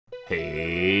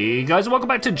Hey guys, and welcome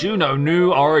back to Juno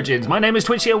New Origins. My name is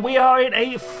Twitchi and we are in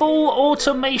a full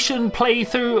automation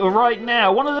playthrough right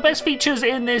now. One of the best features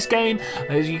in this game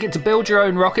is you get to build your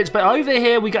own rockets, but over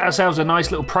here we got ourselves a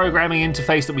nice little programming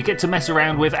interface that we get to mess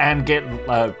around with and get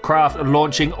craft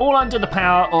launching all under the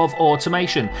power of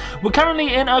automation. We're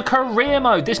currently in a career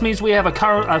mode. This means we have a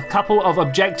couple of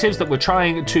objectives that we're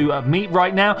trying to meet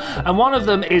right now, and one of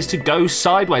them is to go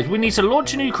sideways. We need to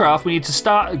launch a new craft, we need to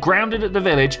start grounded at the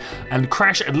village, and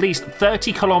crash at least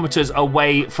 30 kilometers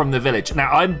away from the village.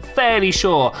 Now, I'm fairly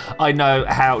sure I know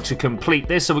how to complete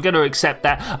this, so we're going to accept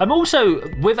that. I'm also,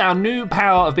 with our new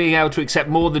power of being able to accept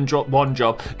more than one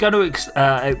job, going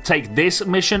to take this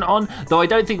mission on, though I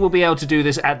don't think we'll be able to do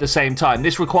this at the same time.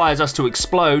 This requires us to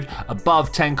explode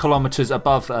above 10 kilometers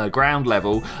above ground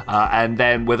level, and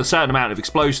then with a certain amount of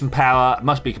explosion power,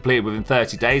 must be completed within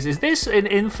 30 days. Is this an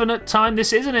infinite time?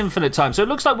 This is an infinite time, so it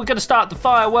looks like we're going to start the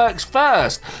fireworks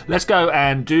first. Let's go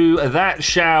and do that,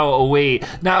 shall we?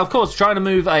 Now, of course, trying to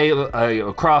move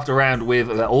a craft around with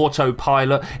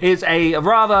AutoPilot is a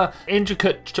rather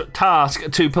intricate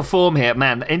task to perform here.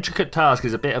 Man, intricate task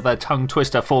is a bit of a tongue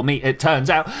twister for me, it turns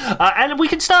out. And we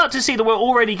can start to see that we're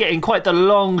already getting quite the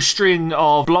long string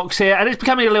of blocks here, and it's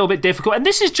becoming a little bit difficult. And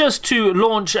this is just to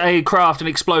launch a craft and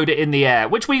explode it in the air,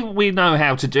 which we know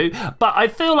how to do. But I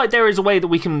feel like there is a way that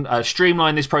we can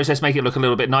streamline this process, make it look a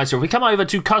little bit nicer. If we come over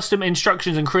to custom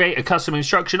instructions and create a custom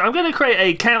instruction, I'm going to create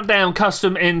a countdown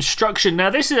custom instruction. Now,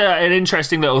 this is an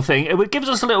interesting little thing. It gives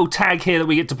us a little tag here that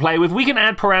we get to play with. We can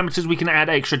add parameters, we can add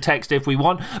extra text if we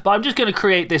want, but I'm just going to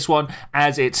create this one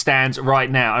as it stands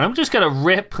right now. And I'm just going to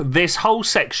rip this whole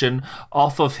section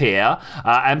off of here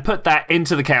and put that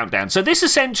into the countdown. So this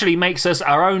essentially makes us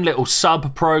our own little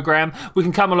sub program. We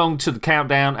can come along to the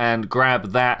countdown and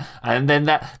grab that, and then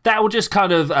that will just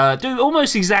kind of do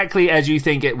almost exactly as you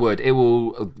think it would. It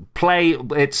will play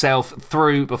itself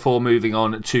through before moving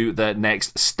on to the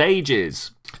next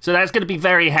stages. So that's going to be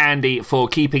very handy for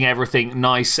keeping everything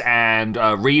nice and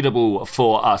readable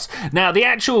for us. Now, the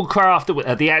actual craft,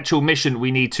 the actual mission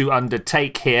we need to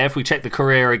undertake here, if we check the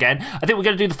career again, I think we're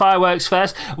going to do the fireworks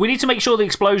first. We need to make sure the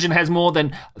explosion has more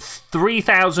than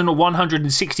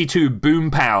 3,162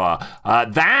 boom power.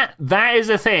 That is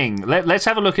a thing. Let's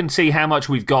have a look and see how much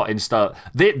we've got in start.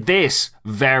 This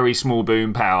very small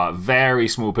boom power, very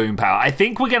small boom power. I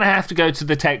think we're going to have to go to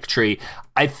the tech tree.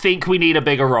 I think we need a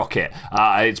bigger rocket.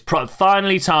 It's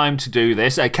finally time to do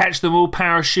this. Catch them all,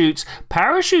 parachutes.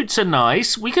 Parachutes are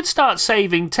nice. We could start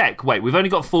saving tech. Wait, we've only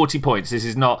got 40 points. This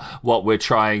is not what we're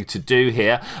trying to do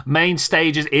here. Main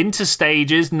stages,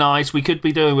 interstages, nice. We could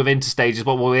be doing with interstages,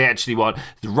 but what we actually want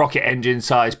is rocket engine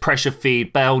size, pressure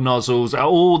feed, bell nozzles,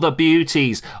 all the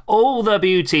beauties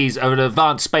of an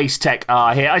advanced space tech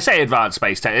are here. I say advanced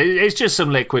space tech. It's just some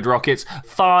liquid rockets.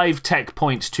 5 tech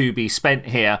points to be spent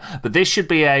here, but this should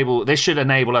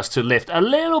enable us to lift a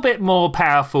little bit more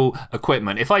powerful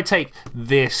equipment. If I take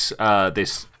this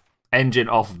this engine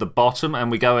off the bottom and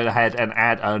we go ahead and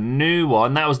add a new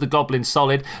one, that was the Goblin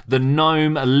Solid, the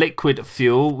Gnome Liquid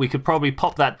Fuel. We could probably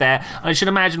pop that there. I should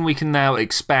imagine we can now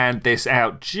expand this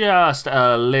out just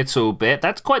a little bit.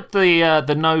 That's quite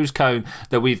the nose cone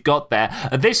that we've got there.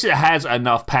 This has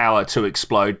enough power to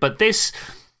explode, but this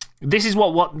is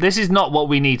not what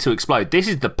we need to explode. This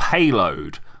is the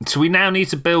payload. So we now need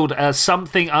to build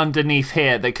something underneath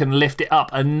here that can lift it up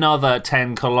another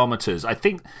 10 kilometers. I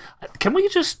think, can we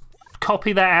just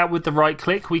copy that out with the right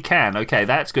click? We can. Okay,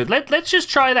 that's good. Let's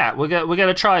just try that. We're going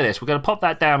to try this. We're going to pop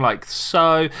that down like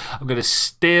so. I'm going to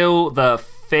steal the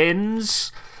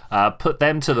fins, put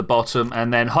them to the bottom,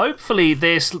 and then hopefully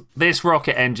this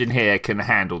rocket engine here can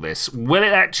handle this. Will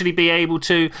it actually be able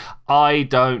to? I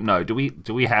don't know. Do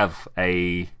we have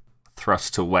a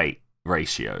thrust to weight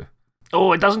ratio?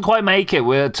 Oh, it doesn't quite make it.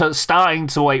 We're starting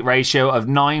to weight ratio of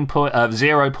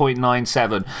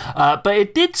 0.97. But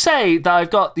it did say that I've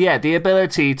got, the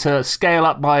ability to scale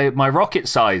up my rocket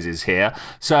sizes here.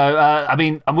 So, I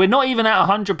mean, we're not even at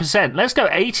 100%. Let's go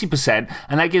 80%,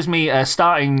 and that gives me a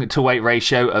starting to weight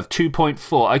ratio of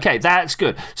 2.4. Okay, that's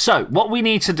good. So, what we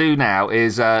need to do now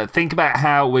is think about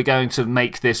how we're going to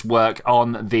make this work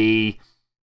on the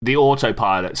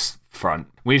autopilot's front.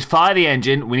 We need to fire the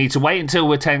engine, we need to wait until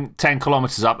we're 10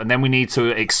 kilometers up, and then we need to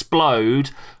explode.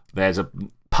 There's a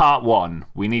part 1.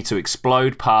 We need to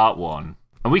explode part 1.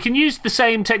 And we can use the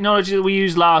same technology that we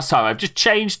used last time. I've just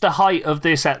changed the height of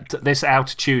this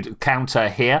altitude counter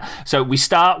here. So we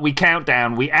start, we count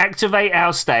down, we activate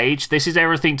our stage. This is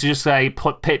everything to just say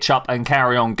put pitch up and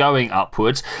carry on going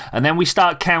upwards. And then we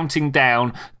start counting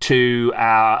down to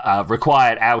our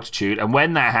required altitude. And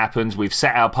when that happens, we've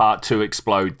set our part to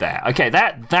explode there. Okay,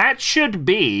 that should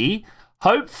be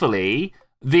hopefully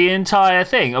the entire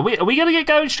thing. Are we going to get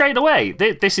going straight away?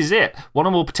 This is it. One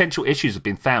or more potential issues have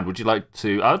been found. Would you like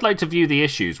to? I would like to view the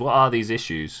issues. What are these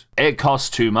issues? It costs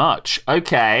too much.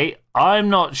 Okay, I'm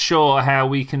not sure how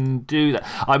we can do that.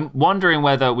 I'm wondering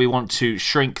whether we want to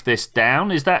shrink this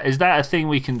down. Is that a thing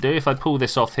we can do? If I pull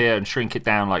this off here and shrink it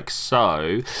down like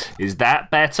so, is that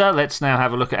better? Let's now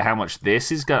have a look at how much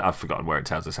this is going. I've forgotten where it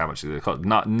tells us how much it costs.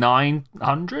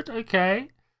 900. Okay,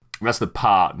 that's the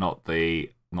part, not the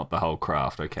whole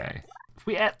craft. Okay.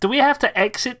 Do we have to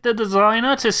exit the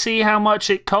designer to see how much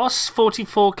it costs?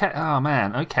 44k. Oh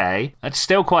man. Okay, that's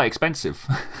still quite expensive.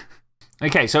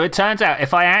 Okay, so it turns out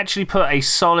if I actually put a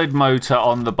solid motor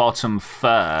on the bottom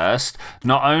first,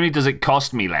 not only does it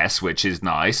cost me less, which is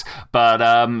nice, but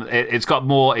it's got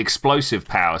more explosive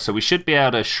power. So we should be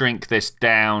able to shrink this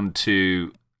down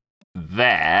to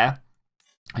there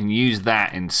and use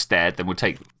that instead. Then we'll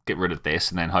get rid of this,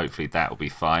 and then hopefully that will be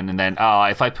fine. And then,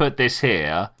 if I put this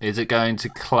here, is it going to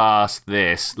class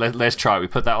this? Let's try it. We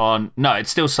put that on. No,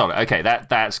 it's still solid. Okay,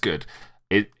 that's good.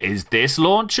 Is this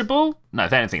launchable? No,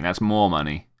 if anything, that's more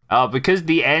money. Oh, because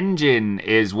the engine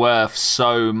is worth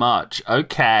so much.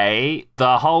 Okay,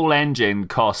 the whole engine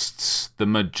costs the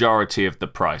majority of the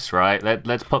price, right?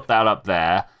 Let's put that up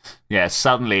there. Yeah,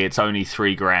 suddenly it's only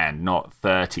 3 grand, not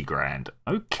 30 grand.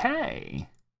 Okay.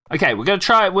 Okay, we're going to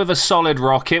try it with a solid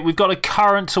rocket. We've got a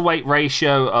current to weight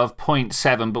ratio of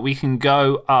 0.7, but we can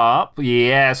go up.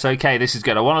 Yes, okay, this is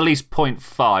good. I want at least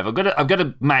 0.5. I'm going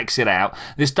to max it out.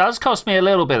 This does cost me a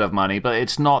little bit of money, but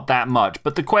it's not that much.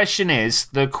 But the question is,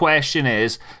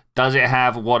 does it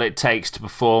have what it takes to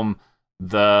perform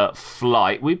the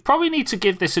flight? We probably need to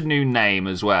give this a new name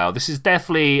as well. This is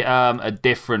definitely a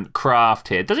different craft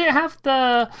here. Does it have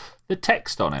the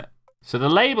text on it? So the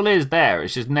label is there,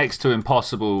 it's just next to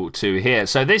impossible to hear.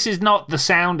 So this is not the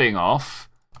sounding off.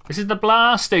 This is the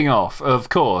blasting off, of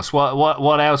course.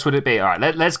 What else would it be? All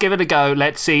right, let's give it a go.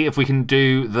 Let's see if we can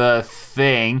do the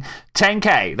thing.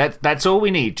 10k, that's all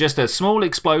we need. Just a small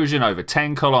explosion over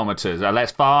 10 kilometers.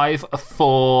 Let's 5,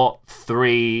 4,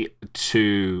 3,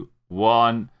 2,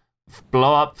 1.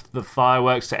 Blow up the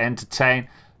fireworks to entertain.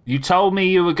 You told me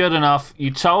you were good enough. You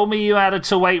told me you had a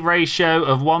to weight ratio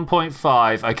of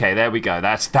 1.5. Okay, there we go.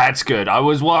 That's good. I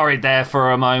was worried there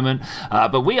for a moment,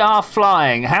 but we are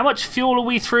flying. How much fuel are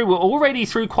we through? We're already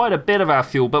through quite a bit of our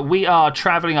fuel, but we are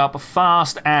traveling up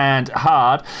fast and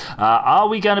hard. Are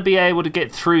we going to be able to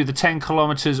get through the 10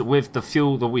 kilometers with the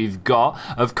fuel that we've got?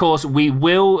 Of course, we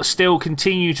will still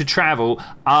continue to travel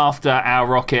after our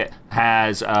rocket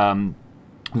has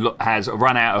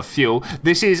run out of fuel.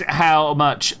 This is how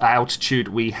much altitude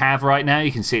we have right now.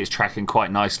 You can see it's tracking quite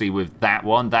nicely with that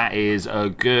one. That is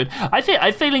good.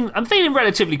 I'm feeling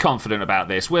relatively confident about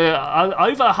this. We're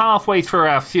over halfway through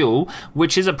our fuel,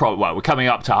 which is a problem. Well, we're coming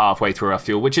up to halfway through our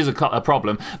fuel, which is a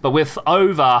problem. But we're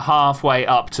over halfway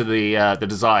up to the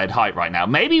desired height right now.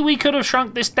 Maybe we could have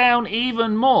shrunk this down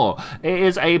even more. It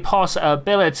is a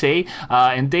possibility.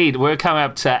 Indeed, we're coming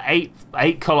up to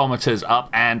 8 kilometers up,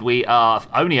 and we are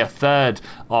only a third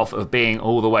off of being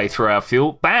all the way through our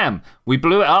fuel. Bam! We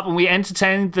blew it up and we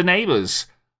entertained the neighbors.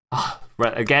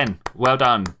 Again, well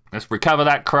done. Let's recover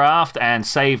that craft and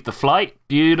save the flight.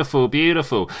 Beautiful,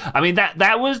 beautiful. I mean,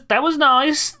 that was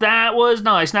nice. That was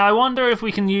nice. Now I wonder if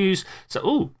we can use.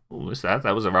 So, what's that?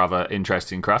 That was a rather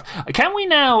interesting craft. Can we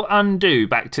now undo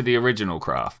back to the original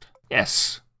craft?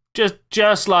 Yes.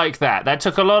 Just like that. That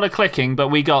took a lot of clicking, but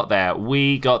we got there.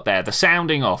 We got there. The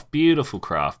sounding off. Beautiful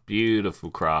craft. Beautiful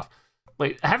craft.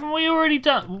 Wait, haven't we already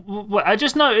done? I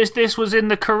just noticed this was in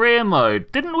the career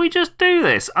mode. Didn't we just do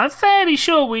this? I'm fairly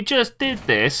sure we just did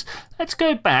this. Let's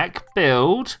go back.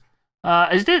 Build.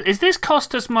 Is this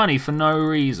cost us money for no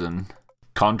reason?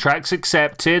 Contracts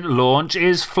accepted. Launch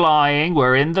is flying.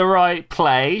 We're in the right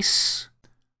place.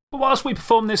 But whilst we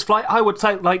perform this flight, I would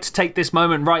like to take this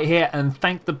moment right here and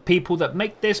thank the people that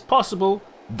make this possible.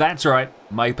 That's right,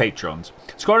 my patrons.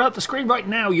 Scroll up the screen right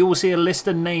now, you will see a list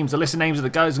of names. The list of names of the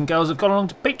guys and girls who have gone along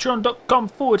to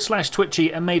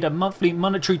patreon.com/Twitchi and made a monthly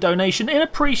monetary donation in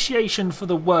appreciation for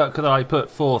the work that I put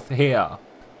forth here.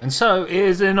 And so it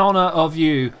is in honour of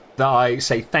you that I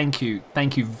say thank you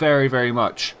very, very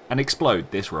much, and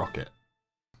explode this rocket.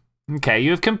 Okay,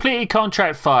 you have completed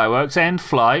contract fireworks, end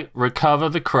flight, recover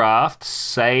the craft,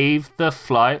 save the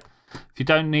flight. If you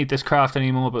don't need this craft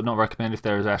anymore, but not recommend if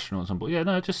there is astronauts on board. Yeah,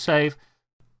 no, just save.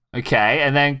 Okay,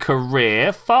 and then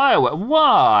career, firework.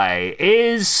 Why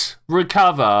is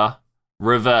recover,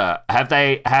 revert? Have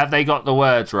they got the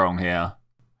words wrong here?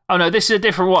 Oh no, this is a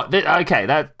different one. Okay,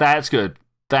 that's good.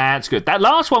 That's good. That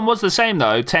last one was the same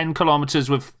though, 10 kilometers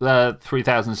with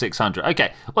 3,600.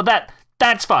 Okay, well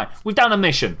That's fine. We've done a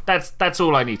mission. That's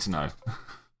all I need to know.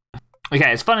 Okay,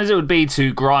 as fun as it would be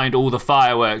to grind all the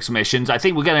fireworks missions, I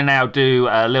think we're going to now do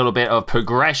a little bit of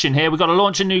progression here. We've got to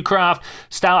launch a new craft,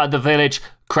 start at the village,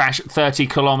 crash 30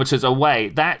 kilometers away.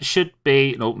 That should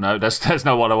be... Oh, no, that's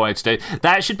not what I wanted to do.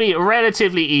 That should be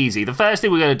relatively easy. The first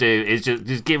thing we're going to do is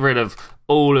just get rid of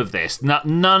all of this.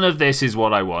 None of this is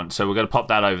what I want, so we're going to pop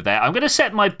that over there. I'm going to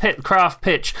set my craft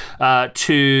pitch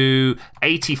to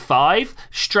 85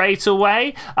 straight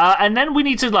away, and then we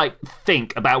need to like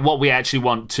think about what we actually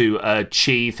want to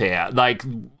achieve here. Like,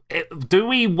 do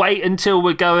we wait until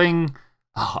we're going...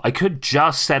 Oh, I could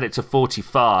just set it to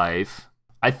 45.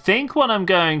 I think what I'm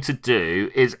going to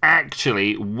do is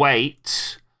actually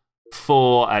wait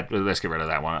for... let's get rid of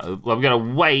that one. I'm going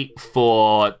to wait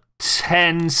for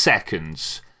 10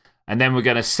 seconds, and then we're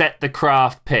going to set the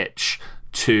craft pitch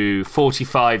to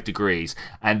 45 degrees,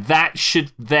 and that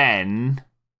should then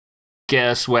get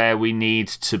us where we need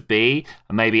to be,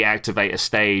 and maybe activate a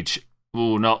stage.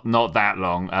 Oh, not that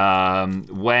long.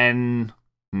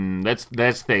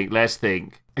 Let's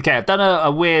think. Okay, I've done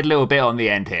a weird little bit on the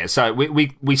end here. So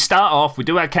we start off, we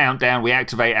do our countdown, we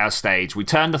activate our stage, we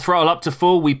turn the throttle up to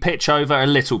full, we pitch over a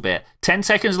little bit. 10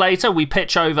 seconds later, we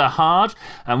pitch over hard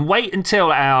and wait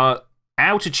until our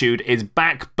altitude is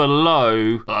back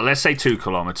below, let's say 2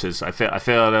 kilometers. I feel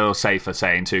a little safer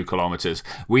saying 2 kilometers.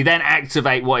 We then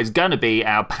activate what is going to be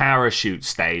our parachute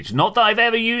stage. Not that I've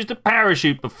ever used a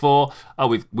parachute before.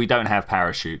 Oh, we don't have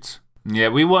parachutes. Yeah,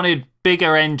 we wanted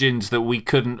bigger engines that we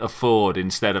couldn't afford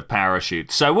instead of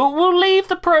parachutes. So we'll leave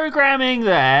the programming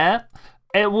there.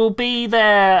 It will be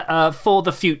there for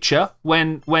the future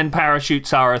when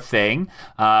parachutes are a thing.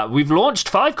 We've launched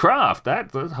 5 craft.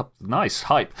 That's nice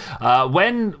hype.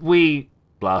 When we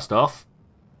blast off.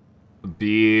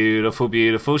 Beautiful,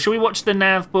 beautiful. Should we watch the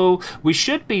nav ball? We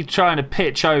should be trying to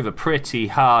pitch over pretty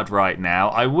hard right now.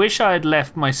 I wish I had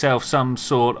left myself some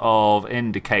sort of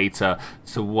indicator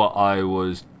to what I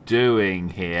was doing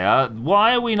here.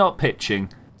 Why are we not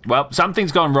pitching? Well,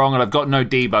 something's gone wrong and I've got no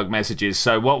debug messages,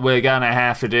 so what we're going to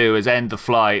have to do is end the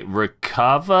flight,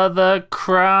 recover the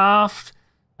craft,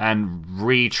 and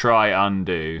retry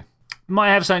undo.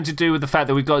 Might have something to do with the fact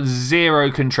that we've got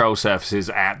 0 control surfaces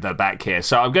at the back here.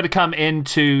 So I'm going to come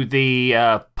into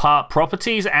the part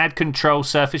properties, add control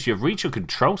surface. You've reached your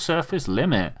control surface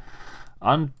limit.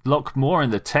 Unlock more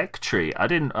in the tech tree. I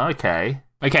didn't... Okay.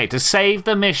 Okay, to save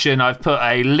the mission, I've put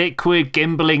a liquid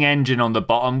gimbaling engine on the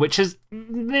bottom, which has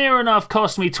near enough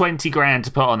cost me 20 grand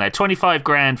to put on there. 25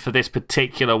 grand for this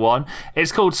particular one.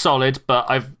 It's called solid, but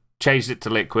I've changed it to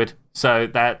liquid. So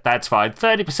that's fine.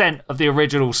 30% of the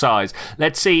original size.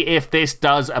 Let's see if this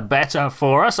does a better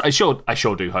for us. I sure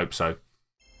do hope so.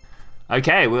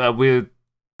 Okay, we've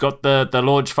got the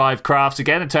launch 5 crafts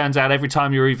again. It turns out every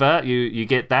time you revert, you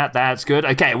get that. That's good.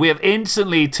 Okay, we have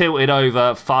instantly tilted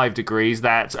over 5 degrees.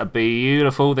 That's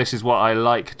beautiful. This is what I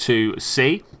like to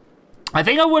see. I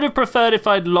think I would have preferred if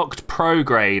I'd locked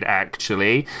prograde,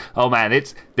 actually. Oh man,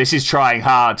 this is trying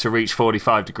hard to reach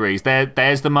 45 degrees.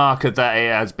 There's the marker that it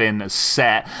has been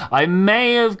set. I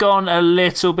may have gone a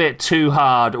little bit too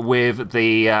hard with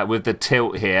the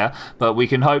tilt here, but we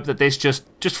can hope that this just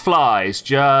flies.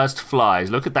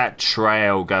 Look at that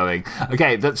trail going.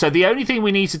 Okay, so the only thing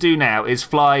we need to do now is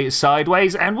fly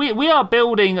sideways, and we are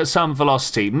building some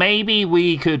velocity. Maybe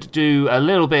we could do a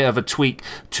little bit of a tweak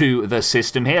to the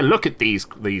system here. Look at these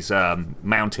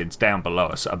mountains down below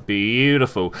us are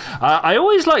beautiful. I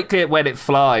always like it when it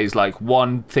flies like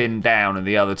one thin down and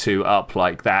the other 2 up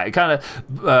like that. It kind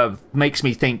of makes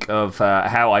me think of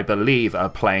how I believe a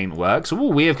plane works. Ooh,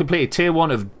 we have completed tier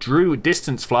 1 of Drew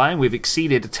distance flying. We've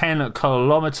exceeded 10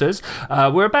 kilometers.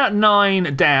 We're about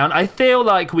 9 down. I feel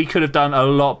like we could have done a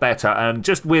lot better, and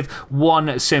just with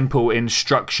one simple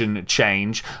instruction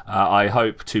change, I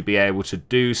hope to be able to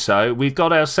do so. We've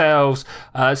got ourselves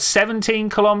 17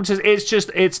 kilometers.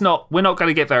 We're not going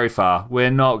to get very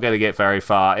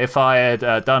far. If I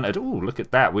had done it, ooh, look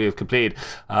at that. We have completed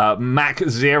Mach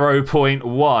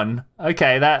 0.1.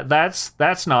 Okay,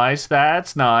 that's nice.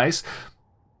 That's nice.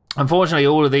 Unfortunately,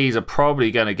 all of these are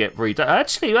probably going to get redone.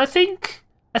 Actually, I think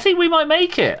we might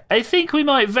make it. I think we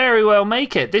might very well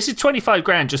make it. This is 25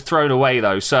 grand just thrown away,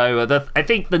 though. So I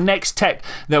think the next tech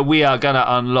that we are going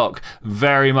to unlock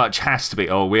very much has to be...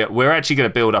 Oh, we're actually going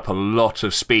to build up a lot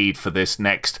of speed for this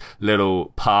next little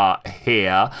part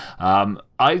here.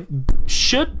 I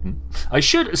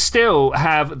should still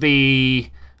have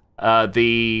the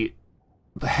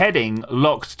heading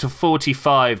locked to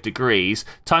 45 degrees.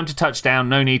 Time to touch down,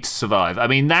 no need to survive. I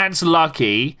mean, that's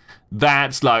lucky.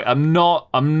 That's like, I'm not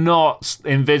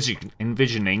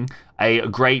envisioning a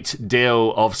great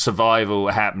deal of survival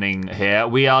happening here.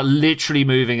 We are literally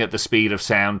moving at the speed of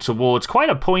sound towards quite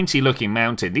a pointy looking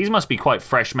mountain. These must be quite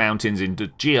fresh mountains in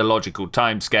geological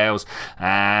timescales,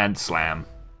 and slam.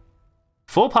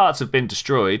 4 parts have been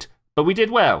destroyed, but we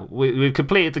did well. We've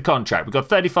completed the contract. We've got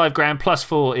 35 grand plus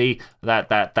 40.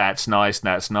 That's nice.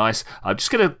 That's nice. I'm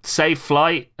just going to save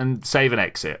flight and save an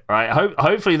exit. Right?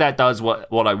 Hopefully that does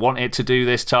what I want it to do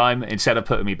this time instead of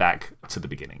putting me back to the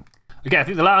beginning. Okay, I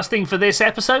think the last thing for this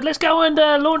episode, let's go and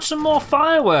launch some more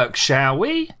fireworks, shall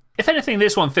we? If anything,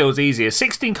 this one feels easier.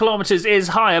 16 kilometers is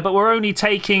higher, but we're only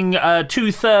taking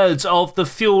 2/3 of the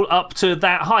fuel up to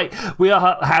that height. We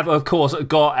have, of course,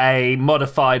 got a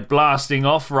modified blasting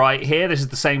off right here. This is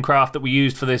the same craft that we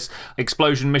used for this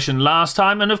explosion mission last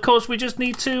time. And, of course, we just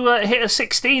need to hit a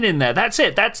 16 in there. That's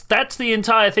it. That's the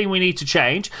entire thing we need to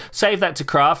change. Save that to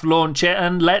craft, launch it,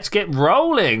 and let's get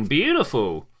rolling.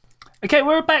 Beautiful. Okay,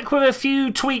 we're back with a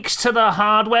few tweaks to the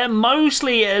hardware.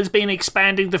 Mostly it has been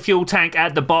expanding the fuel tank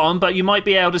at the bottom, but you might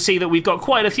be able to see that we've got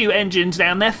quite a few engines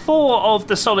down there. 4 of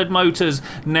the solid motors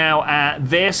now at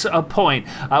this point,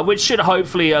 which should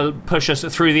hopefully push us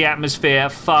through the atmosphere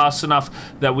fast enough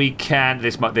that we can...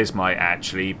 This might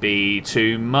actually be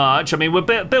too much. I mean,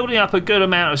 we're building up a good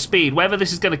amount of speed. Whether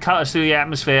this is going to cut us through the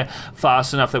atmosphere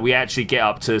fast enough that we actually get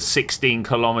up to 16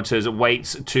 kilometers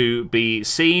waits to be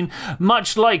seen.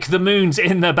 Much like the moons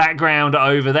in the background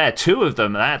over there, 2 of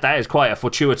them. That is quite a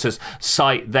fortuitous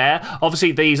sight there.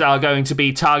 Obviously these are going to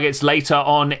be targets later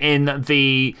on in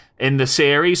the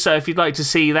series, so if you'd like to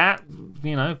see that,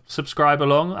 you know, subscribe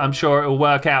along. I'm sure it'll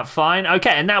work out fine.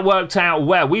 Okay, and that worked out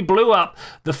well. We blew up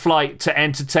the flight to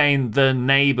entertain the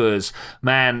neighbors.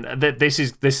 Man, this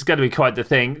is going to be quite the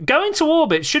thing. Going to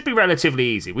orbit should be relatively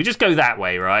easy. We just go that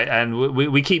way, right? And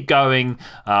we keep going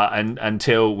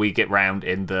until we get round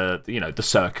in the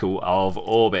circle of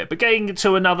orbit. But getting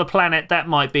to another planet, that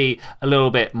might be a little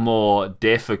bit more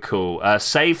difficult.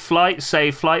 Save flight.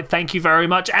 Thank you very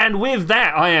much. And with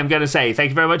that, I am going to say thank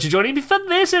you very much for joining me for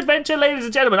this adventure, ladies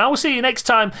and gentlemen. I will see you next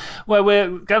time, where we're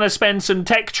going to spend some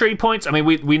tech tree points. I mean,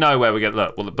 we know where we're going to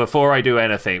look. Well, before I do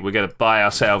anything, we're going to buy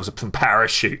ourselves some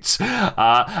parachutes. And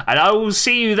I will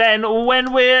see you then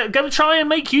when we're going to try and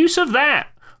make use of that.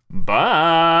 Bye.